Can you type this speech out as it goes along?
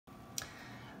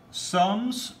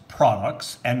Sums,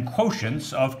 products, and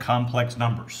quotients of complex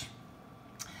numbers.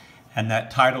 And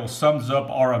that title sums up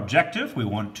our objective. We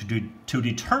want to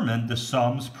determine the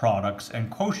sums, products, and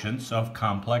quotients of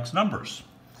complex numbers.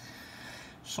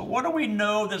 So what do we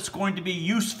know that's going to be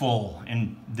useful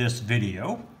in this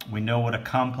video? We know what a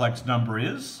complex number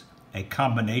is, a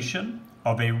combination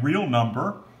of a real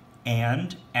number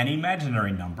and an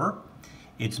imaginary number.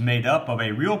 It's made up of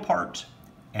a real part,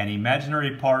 an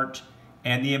imaginary part,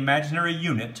 and the imaginary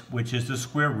unit, which is the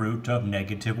square root of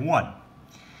 -1.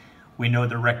 We know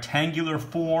the rectangular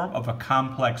form of a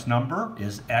complex number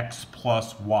is x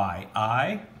plus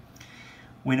yi.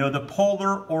 We know the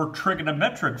polar or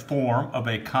trigonometric form of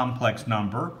a complex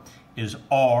number is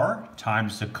r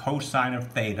times the cosine of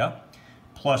theta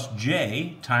plus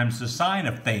j times the sine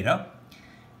of theta.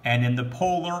 And in the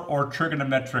polar or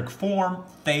trigonometric form,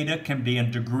 theta can be in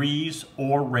degrees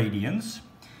or radians.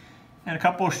 And a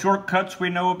couple of shortcuts we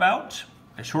know about.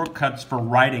 Shortcuts for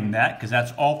writing that, because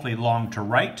that's awfully long to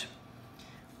write.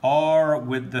 R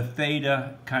with the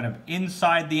theta kind of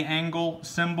inside the angle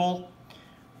symbol.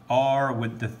 R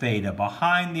with the theta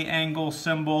behind the angle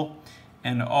symbol.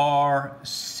 And R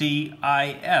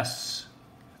CIS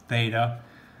theta.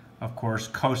 Of course,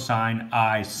 cosine,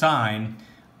 I sine.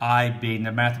 I being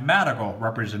the mathematical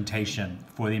representation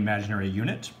for the imaginary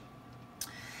unit.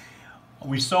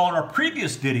 We saw in our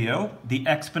previous video the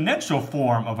exponential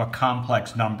form of a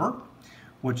complex number,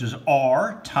 which is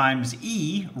r times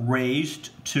e raised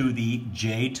to the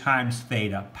j times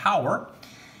theta power.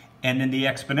 And in the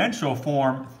exponential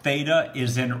form, theta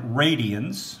is in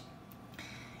radians.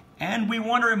 And we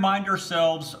want to remind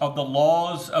ourselves of the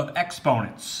laws of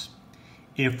exponents.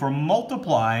 If we're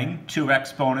multiplying two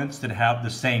exponents that have the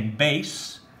same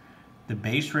base, the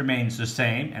base remains the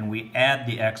same and we add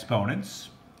the exponents.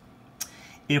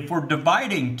 If we're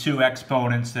dividing two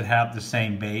exponents that have the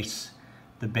same base,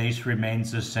 the base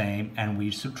remains the same and we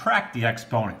subtract the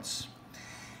exponents.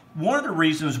 One of the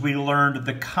reasons we learned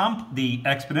the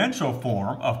exponential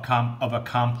form of a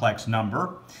complex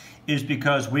number is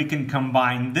because we can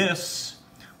combine this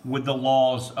with the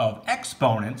laws of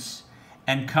exponents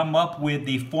and come up with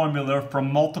the formula for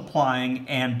multiplying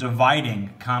and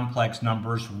dividing complex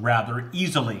numbers rather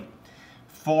easily.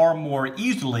 Far more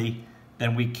easily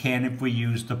than we can if we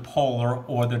use the polar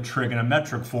or the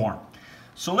trigonometric form.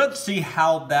 So let's see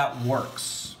how that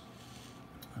works.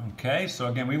 Okay, so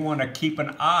again, we want to keep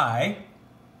an eye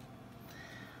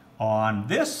on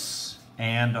this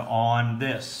and on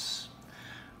this.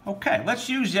 Okay, let's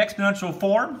use the exponential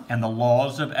form and the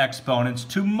laws of exponents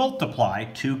to multiply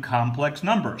two complex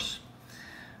numbers.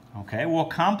 Okay, well,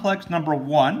 complex number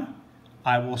 1,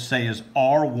 I will say is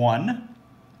r1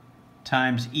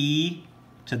 times e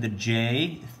to the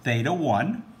j theta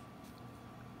 1.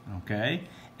 Okay,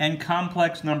 and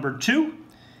complex number 2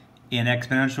 in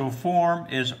exponential form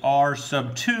is r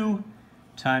sub 2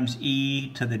 times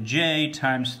e to the j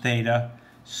times theta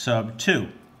sub 2.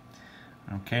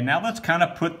 Okay, now let's kind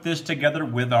of put this together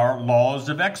with our laws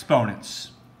of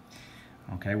exponents.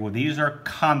 Okay, well, these are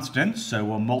constants, so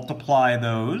we'll multiply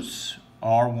those,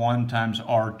 r1 times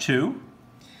r2.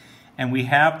 And we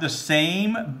have the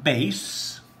same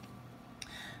base,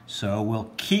 so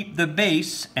we'll keep the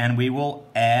base and we will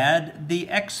add the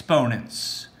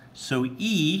exponents. So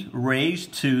e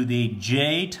raised to the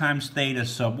j times theta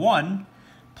sub 1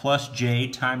 plus j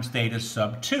times theta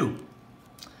sub 2.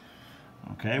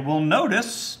 Okay, we'll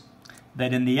notice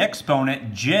that in the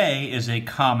exponent, j is a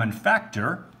common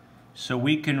factor, so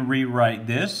we can rewrite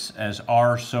this as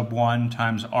r sub 1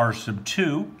 times r sub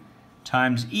 2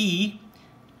 times e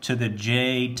to the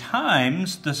j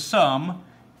times the sum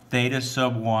theta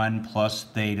sub 1 plus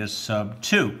theta sub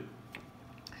 2.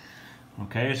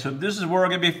 Okay, so this is where we're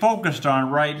going to be focused on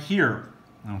right here.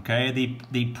 Okay,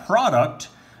 the product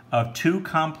of two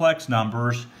complex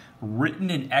numbers written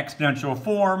in exponential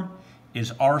form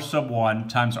is r sub 1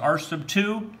 times r sub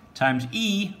 2 times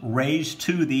e raised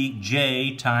to the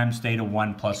j times theta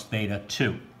 1 plus theta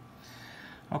 2.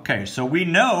 Okay, so we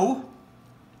know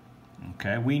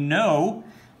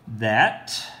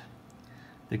that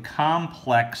the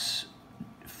complex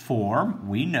form,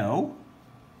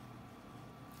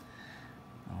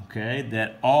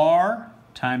 that r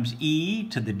times e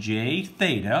to the j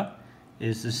theta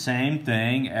is the same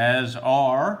thing as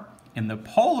r in the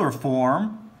polar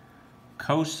form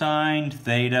cosine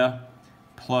theta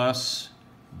plus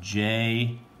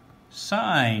j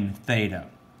sine theta.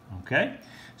 Okay,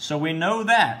 so we know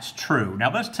that's true.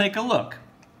 Now let's take a look.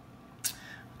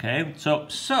 Okay, so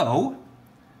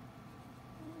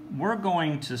we're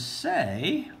going to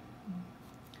say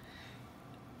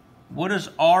what does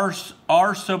r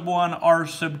sub 1, r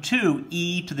sub 2,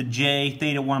 e to the j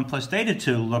theta 1 plus theta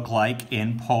 2 look like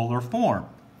in polar form?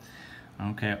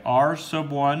 Okay, r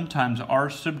sub 1 times r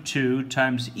sub 2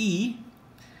 times e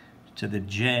to the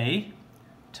j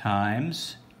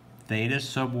times theta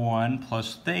sub 1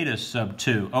 plus theta sub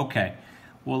 2. Okay,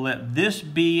 we'll let this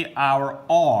be our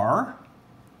r,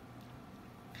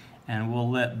 and we'll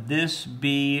let this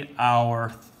be our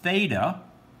theta,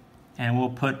 and we'll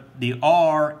put the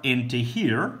r into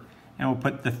here, and we'll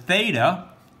put the theta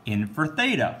in for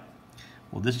theta.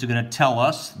 Well, this is going to tell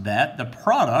us that the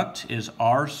product is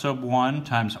r sub 1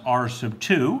 times r sub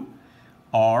 2,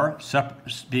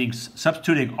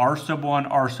 substituting r sub 1,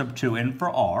 r sub 2 in for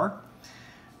r,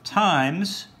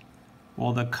 times,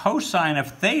 well, the cosine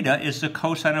of theta is the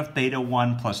cosine of theta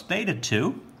 1 plus theta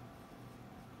 2,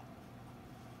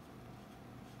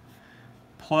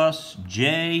 plus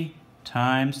j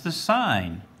times the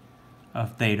sine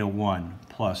of theta 1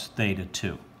 plus theta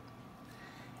 2.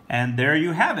 And there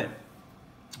you have it.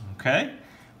 Okay,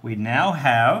 we now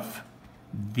have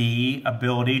the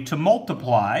ability to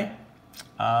multiply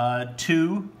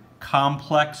two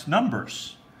complex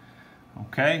numbers.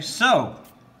 Okay, so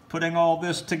putting all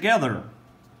this together,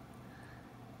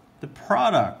 the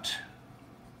product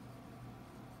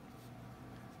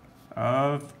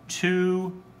of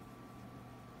two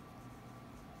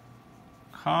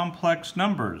complex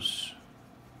numbers.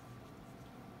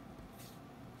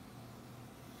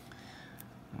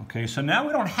 Okay, so now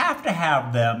we don't have to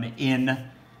have them in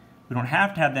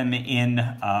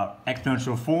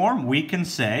exponential form. We can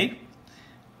say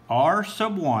r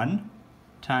sub 1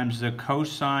 times the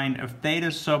cosine of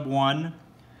theta sub 1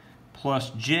 plus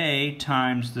j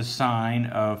times the sine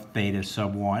of theta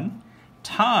sub 1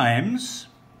 times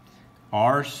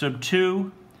r sub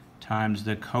 2 times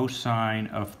the cosine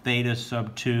of theta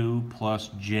sub 2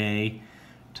 plus j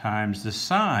times the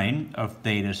sine of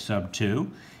theta sub 2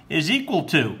 is equal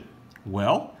to,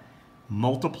 well,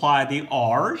 multiply the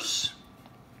r's.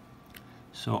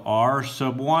 So r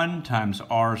sub 1 times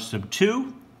r sub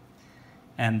 2,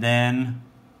 and then,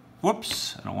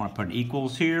 whoops, I don't want to put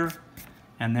equals here,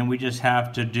 and then we just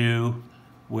have to do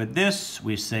with this,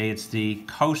 we say it's the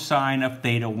cosine of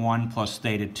theta 1 plus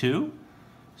theta 2.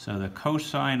 So the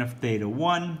cosine of theta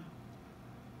 1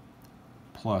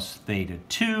 plus theta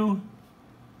 2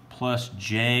 plus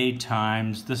j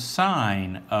times the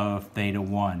sine of theta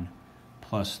 1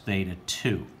 plus theta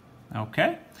 2.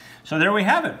 Okay, so there we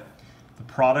have it. The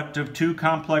product of two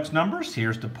complex numbers.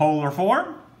 Here's the polar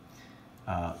form.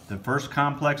 The first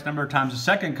complex number times the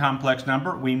second complex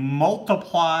number. We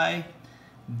multiply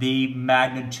the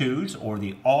magnitudes, or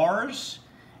the r's,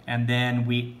 and then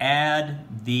we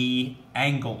add the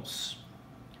angles.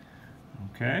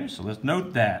 Okay, so let's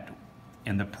note that.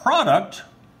 In the product,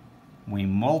 we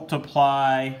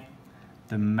multiply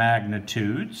the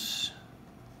magnitudes,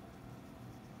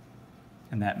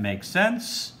 and that makes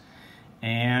sense,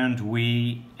 and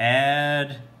we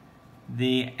add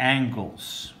the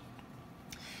angles.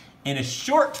 In a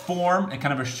short form, a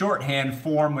kind of a shorthand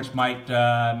form, which might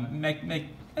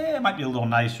might be a little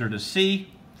nicer to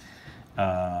see,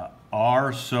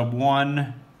 r sub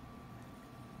 1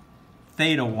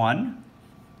 theta 1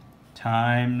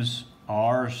 times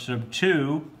r sub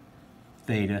 2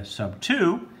 theta sub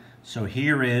 2. So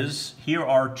here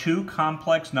are two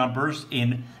complex numbers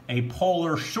in a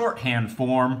polar shorthand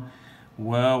form.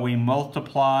 Well, we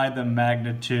multiply the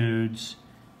magnitudes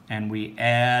and we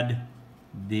add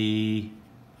the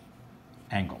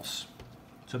angles.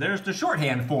 So there's the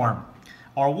shorthand form,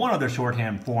 or one of the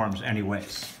shorthand forms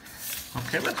anyways.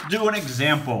 Okay, let's do an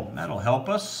example. That'll help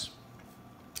us.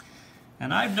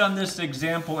 And I've done this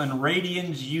example in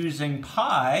radians using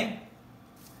pi,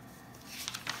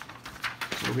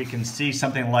 so we can see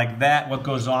something like that, what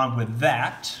goes on with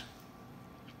that.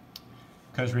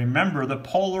 Because remember, the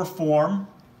polar form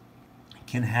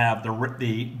can have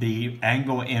the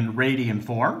angle in radian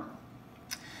form.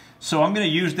 So I'm going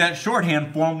to use that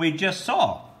shorthand form we just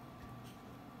saw.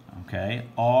 Okay,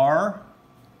 r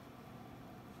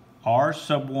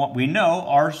sub 1, we know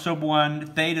r sub 1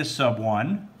 theta sub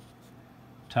 1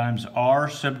 times r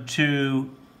sub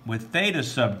 2 with theta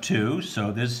sub 2.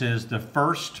 So this is the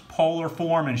first polar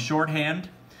form in shorthand.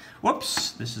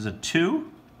 Whoops, this is a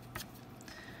 2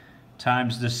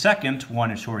 times the second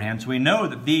one in shorthand. So we know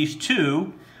that these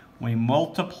two, we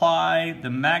multiply the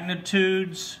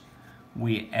magnitudes,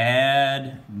 we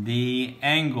add the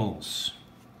angles.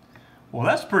 Well,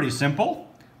 that's pretty simple.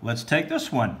 Let's take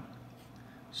this one.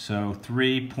 So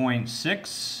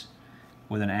 3.6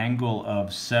 with an angle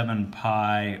of 7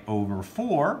 pi over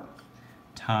 4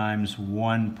 times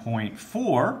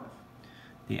 1.4.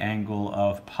 the angle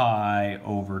of pi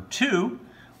over 2.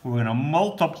 We're going to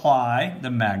multiply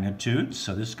the magnitudes.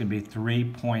 So this is going to be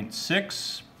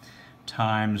 3.6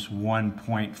 times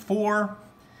 1.4.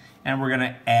 And we're going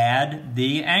to add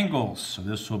the angles. So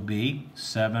this will be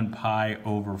 7 pi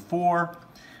over 4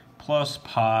 plus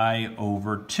pi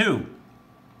over 2.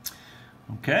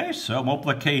 Okay, so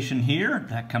multiplication here,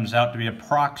 that comes out to be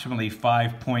approximately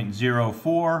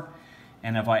 5.04.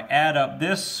 And if I add up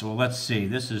this, well, let's see,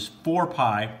 this is 2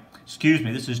 pi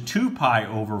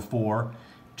over 4.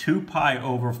 2 pi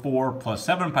over 4 plus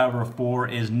 7 pi over 4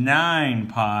 is 9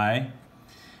 pi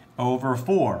over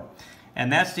 4.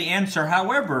 And that's the answer.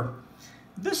 However,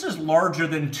 this is larger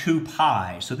than 2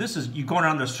 pi. So this is, you're going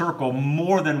around the circle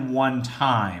more than one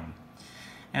time.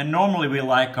 And normally we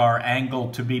like our angle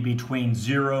to be between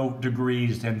 0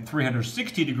 degrees and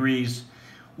 360 degrees,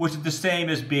 which is the same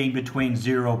as being between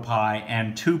 0 pi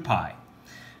and 2 pi.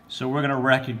 So we're going to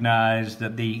recognize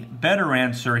that the better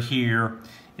answer here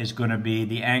is going to be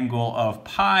the angle of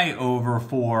pi over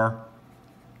 4,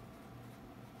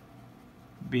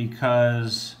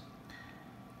 because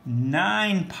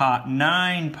 9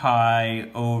 pi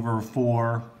over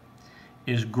 4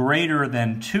 is greater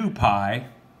than 2 pi,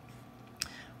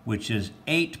 which is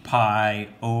 8 pi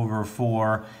over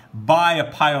 4 by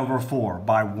a pi over 4,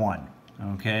 by 1.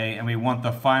 Okay, and we want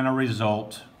the final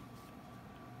result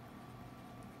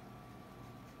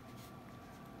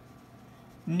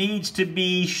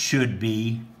should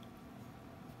be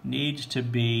an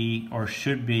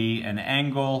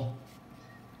angle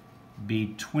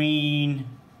between,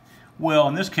 well,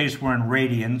 in this case we're in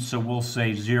radians, so we'll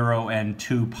say 0 and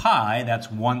 2 pi.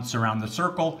 That's once around the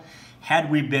circle.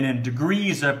 Had we been in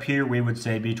degrees up here, we would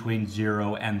say between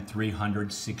 0 and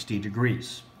 360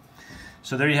 degrees.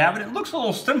 So there you have it. It looks a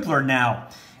little simpler now.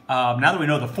 Now that we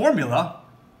know the formula,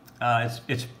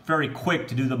 it's very quick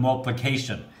to do the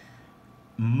multiplication.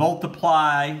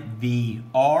 Multiply the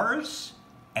r's,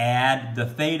 add the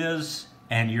thetas,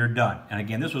 and you're done. And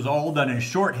again, this was all done in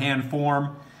shorthand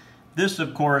form. This,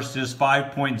 of course, is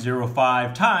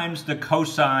 5.05 times the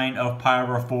cosine of pi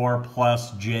over 4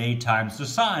 plus j times the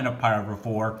sine of pi over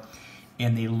 4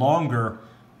 in the longer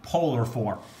polar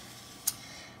form.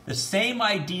 The same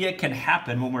idea can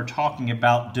happen when we're talking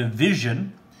about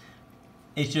division.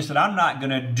 It's just that I'm not going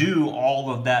to do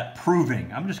all of that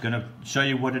proving. I'm just going to show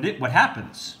you what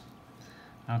happens.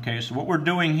 Okay, so what we're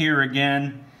doing here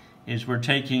again is we're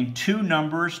taking two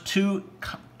numbers, two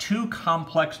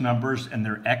complex numbers in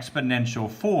their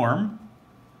exponential form,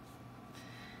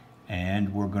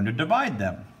 and we're going to divide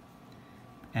them.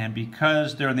 And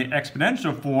because they're in the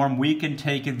exponential form, we can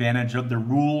take advantage of the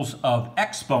rules of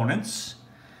exponents.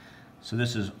 So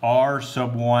this is r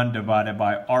sub 1 divided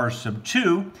by r sub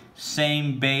 2,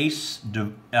 same base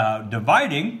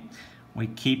dividing. We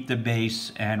keep the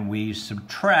base and we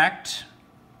subtract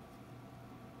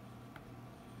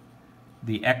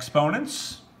the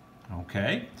exponents,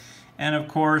 okay? And of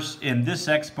course, in this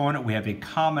exponent, we have a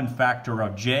common factor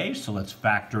of j, so let's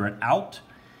factor it out.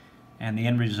 And the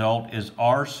end result is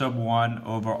r sub 1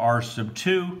 over r sub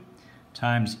 2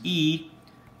 times e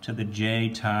to the j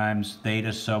times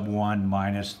theta sub 1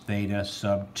 minus theta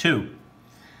sub 2.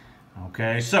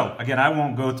 Okay, so again, I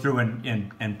won't go through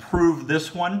and prove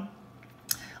this one.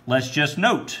 Let's just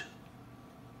note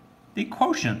the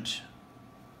quotient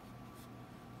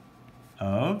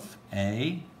of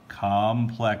a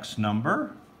complex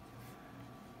number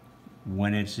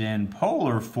when it's in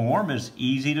polar form is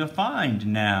easy to find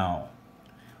now.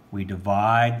 We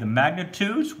divide the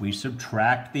magnitudes, we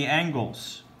subtract the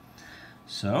angles.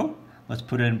 So let's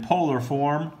put it in polar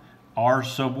form. R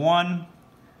sub 1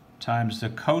 times the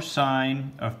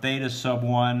cosine of theta sub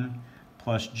 1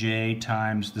 plus j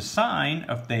times the sine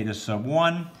of theta sub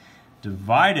 1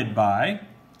 divided by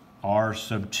r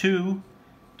sub 2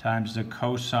 times the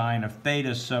cosine of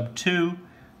theta sub 2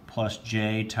 plus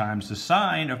j times the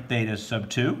sine of theta sub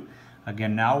 2.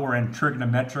 Again, now we're in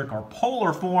trigonometric or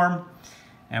polar form,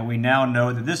 and we now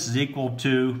know that this is equal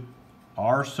to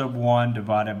r sub 1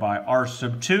 divided by r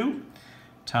sub 2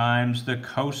 times the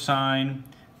cosine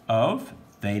of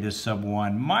theta sub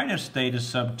 1 minus theta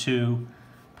sub 2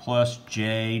 plus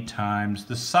j times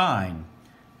the sine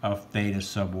of theta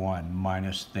sub 1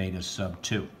 minus theta sub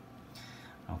 2.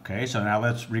 Okay, so now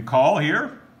let's recall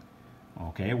here.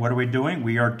 Okay, what are we doing?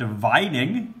 We are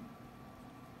dividing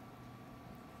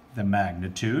the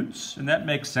magnitudes, and that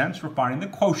makes sense. We're finding the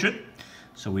quotient,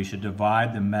 so we should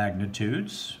divide the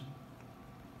magnitudes.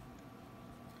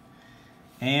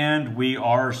 And we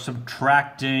are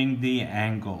subtracting the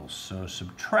angles, so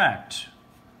subtract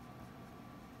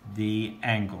the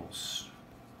angles.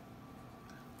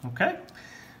 Okay?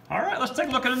 All right, let's take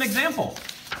a look at an example.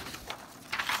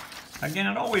 Again,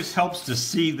 it always helps to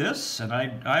see this, and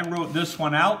I wrote this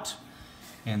one out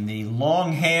in the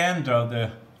longhand of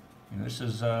the, this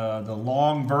is the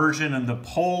long version in the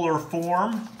polar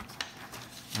form.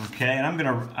 Okay, and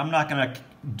I'm not gonna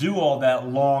do all that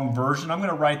long version. I'm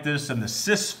gonna write this in the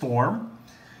cis form.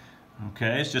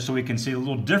 Okay, it's just so we can see a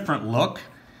little different look.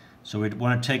 So we'd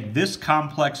want to take this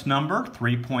complex number,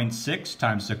 3.6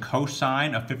 times the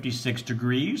cosine of 56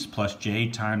 degrees plus j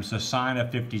times the sine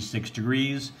of 56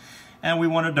 degrees, and we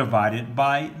want to divide it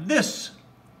by this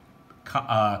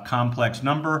complex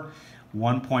number,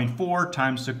 1.4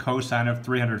 times the cosine of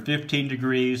 315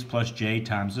 degrees plus j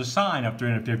times the sine of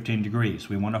 315 degrees.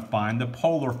 We want to find the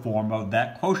polar form of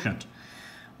that quotient.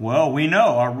 Well, we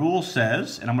know our rule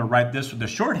says, and I'm going to write this with the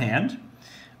shorthand,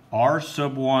 r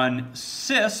sub 1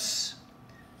 cis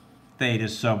theta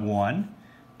sub 1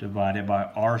 divided by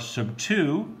r sub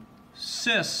 2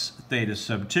 cis theta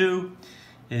sub 2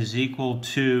 is equal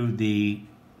to the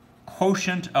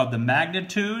quotient of the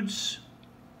magnitudes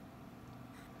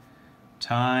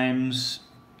times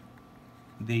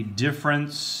the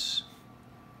difference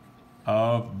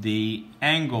of the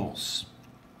angles.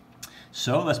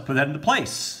 So let's put that into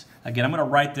place. Again, I'm going to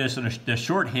write this in the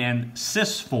shorthand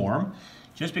cis form,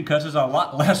 just because there's a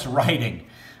lot less writing.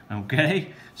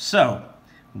 Okay, so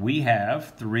we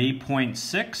have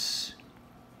 3.6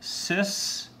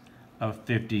 cis of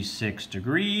 56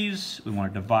 degrees. We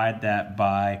want to divide that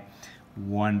by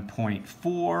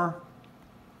 1.4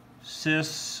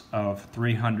 cis of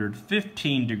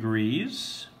 315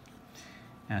 degrees.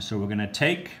 And so we're going to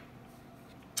take,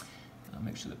 I'll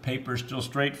make sure the paper is still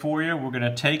straight for you. We're going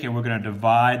to take and we're going to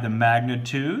divide the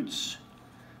magnitudes.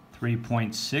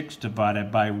 3.6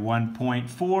 divided by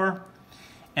 1.4,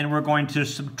 and we're going to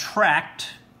subtract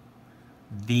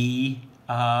the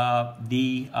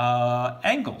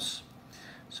angles.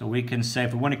 So we can say,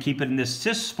 if we want to keep it in this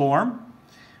cis form,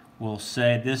 we'll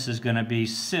say this is going to be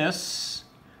cis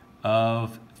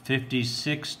of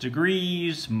 56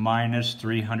 degrees minus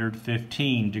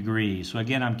 315 degrees. So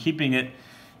again, I'm keeping it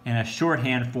in a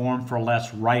shorthand form for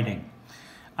less writing.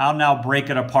 I'll now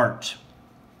break it apart.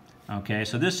 Okay,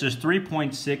 so this is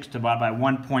 3.6 divided by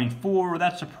 1.4.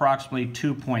 That's approximately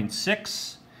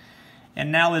 2.6.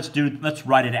 And now let's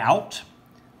write it out.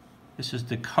 This is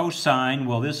the cosine.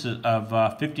 Well, this is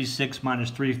of 56 minus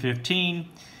 315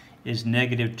 is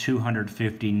negative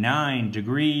 259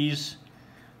 degrees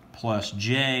plus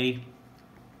j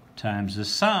times the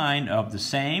sine of the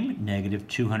same, negative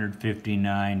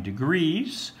 259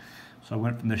 degrees. So I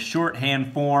went from the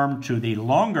shorthand form to the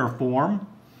longer form.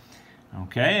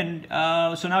 Okay, and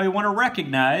so now we want to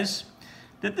recognize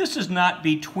that this is not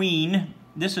between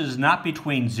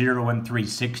 0 and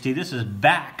 360. This is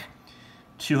back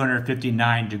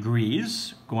 259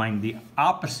 degrees, going the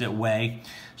opposite way.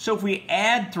 So if we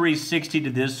add 360 to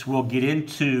this, we'll get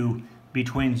into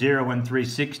between 0 and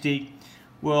 360.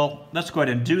 Well, let's go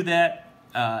ahead and do that.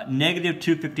 Negative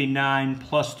 259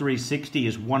 plus 360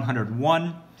 is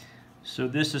 101. So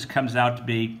this comes out to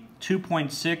be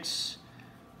 2.6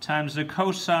 times the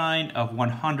cosine of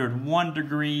 101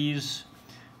 degrees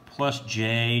plus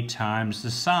j times the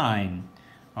sine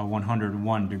of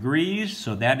 101 degrees.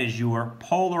 So that is your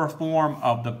polar form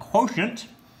of the quotient.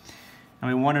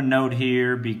 And we want to note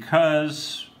here,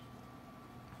 because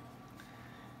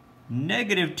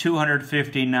negative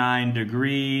 259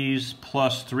 degrees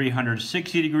plus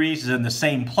 360 degrees is in the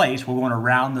same place. We're going to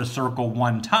round the circle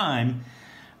one time,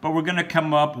 but we're going to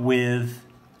come up with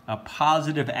a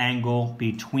positive angle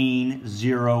between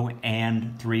 0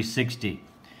 and 360,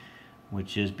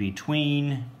 which is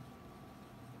between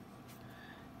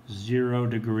 0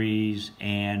 degrees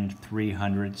and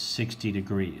 360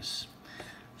 degrees.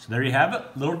 So there you have it,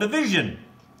 little division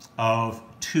of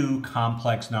two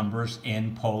complex numbers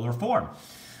in polar form.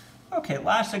 Okay,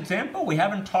 last example. We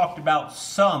haven't talked about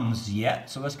sums yet,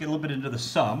 so let's get a little bit into the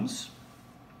sums.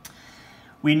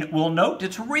 We'll note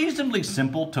it's reasonably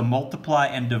simple to multiply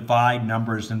and divide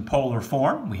numbers in polar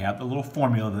form. We have the little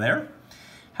formula there.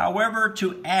 However,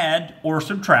 to add or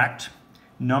subtract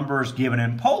numbers given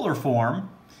in polar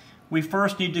form, we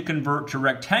first need to convert to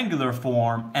rectangular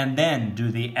form and then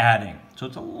do the adding. So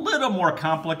it's a little more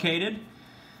complicated.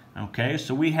 Okay,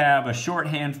 so we have a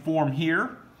shorthand form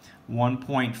here,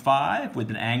 1.5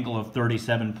 with an angle of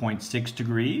 37.6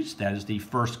 degrees. That is the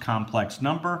first complex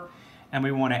number. And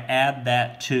we want to add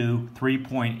that to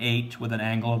 3.8 with an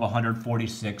angle of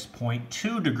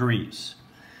 146.2 degrees.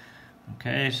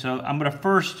 Okay, so I'm going to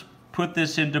first put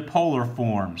this into polar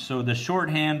form. So the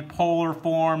shorthand polar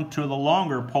form to the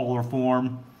longer polar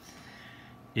form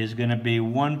is going to be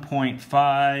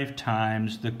 1.5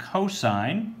 times the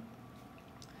cosine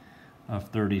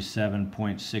of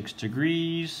 37.6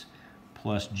 degrees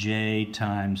plus j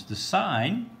times the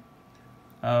sine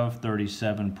of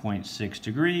 37.6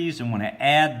 degrees. And when I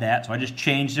add that, so I just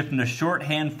changed it from the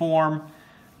shorthand form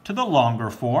to the longer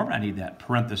form. I need that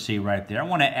parenthesis right there. I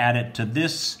want to add it to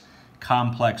this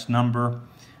complex number,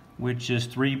 which is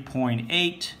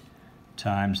 3.8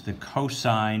 times the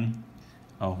cosine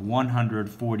of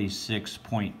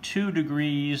 146.2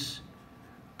 degrees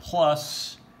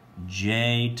plus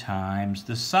j times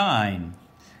the sine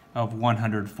of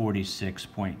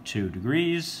 146.2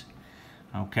 degrees.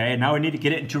 Okay, now we need to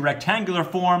get it into rectangular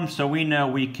form, so we know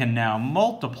we can now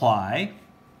multiply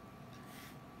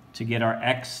to get our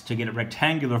x, to get it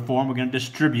rectangular form. We're going to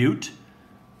distribute.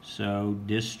 So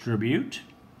distribute.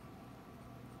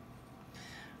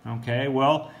 Okay,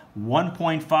 well,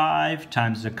 1.5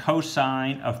 times the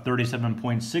cosine of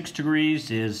 37.6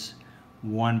 degrees is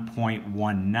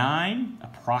 1.19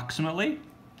 approximately.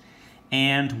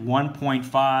 And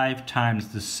 1.5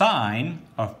 times the sine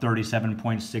of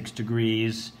 37.6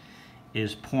 degrees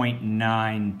is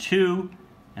 0.92.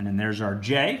 And then there's our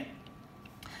j.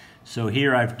 So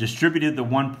here I've distributed the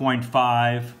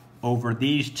 1.5 over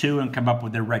these two and come up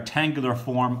with the rectangular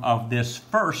form of this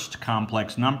first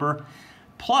complex number,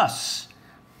 plus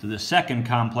to the second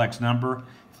complex number,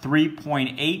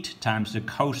 3.8 times the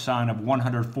cosine of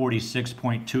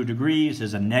 146.2 degrees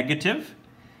is a negative.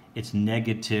 It's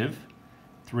negative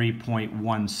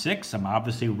 3.16. I'm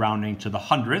obviously rounding to the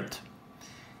hundredth.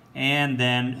 And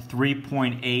then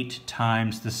 3.8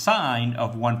 times the sine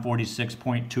of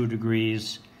 146.2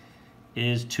 degrees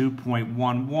is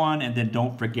 2.11, and then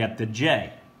don't forget the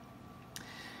j.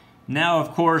 Now,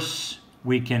 of course,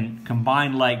 we can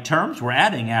combine like terms. We're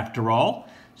adding after all.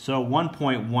 So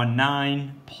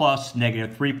 1.19 plus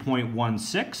negative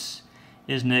 3.16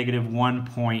 is negative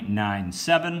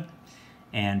 1.97,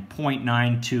 and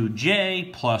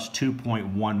 0.92j plus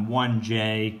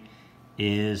 2.11j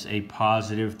is a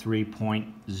positive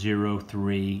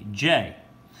 3.03j.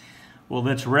 Well,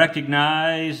 let's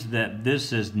recognize that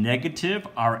this is negative.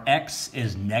 Our x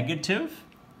is negative.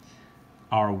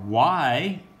 Our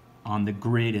y on the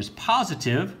grid is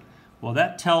positive. Well,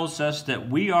 that tells us that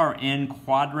we are in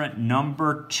quadrant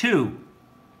number 2.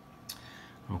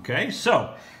 Okay,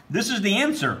 so this is the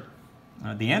answer.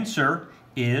 The answer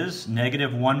is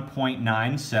negative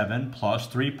 1.97 plus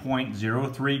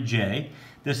 3.03j.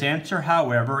 This answer,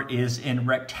 however, is in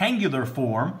rectangular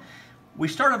form. We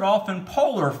started off in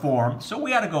polar form, so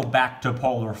we got to go back to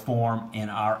polar form in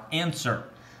our answer.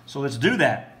 So let's do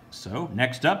that. So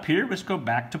next up here, let's go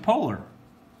back to polar.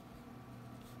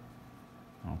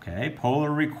 Okay, polar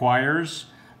requires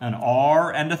an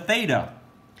r and a theta.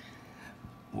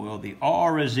 Well, the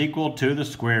r is equal to the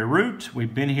square root.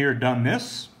 We've been here, done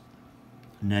this.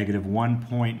 Negative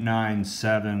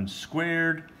 1.97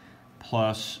 squared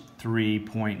plus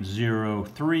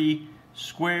 3.03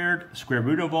 squared, square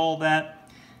root of all that,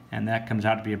 and that comes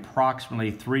out to be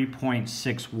approximately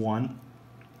 3.61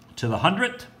 to the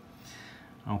hundredth.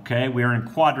 Okay, we are in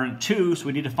quadrant 2, so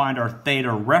we need to find our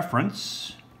theta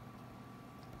reference,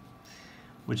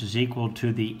 which is equal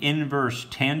to the inverse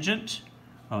tangent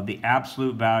of the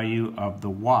absolute value of the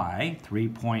y,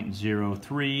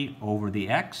 3.03 over the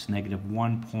x, negative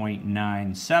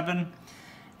 1.97,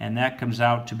 and that comes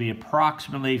out to be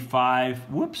approximately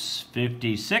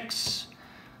 56.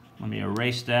 Let me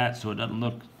erase that so it doesn't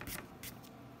look,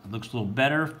 it looks a little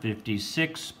better,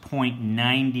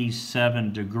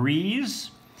 56.97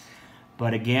 degrees.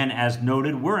 But again, as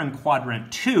noted, we're in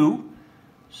quadrant 2,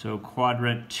 so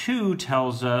quadrant 2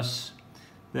 tells us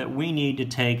that we need to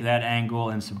take that angle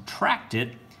and subtract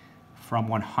it from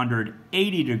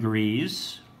 180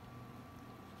 degrees.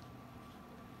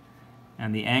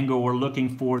 And the angle we're looking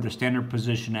for, the standard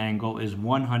position angle, is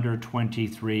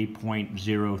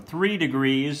 123.03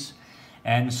 degrees.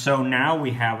 And so now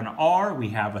we have an r, we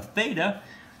have a theta.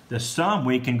 The sum,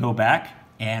 we can go back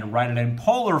and write it in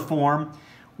polar form.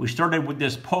 We started with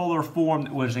this polar form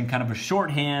that was in kind of a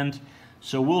shorthand.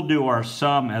 So we'll do our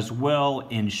sum as well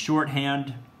in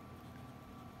shorthand.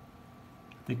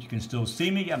 I think you can still see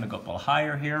me. I'm going to go up a little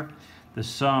higher here. The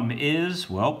sum is,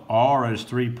 well, r is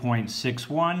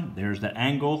 3.61. There's the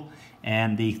angle.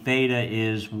 And the theta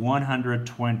is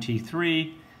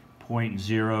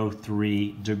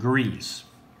 123.03 degrees.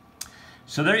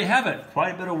 So there you have it.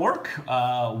 Quite a bit of work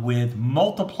with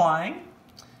multiplying,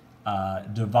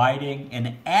 dividing,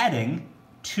 and adding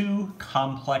two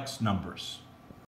complex numbers.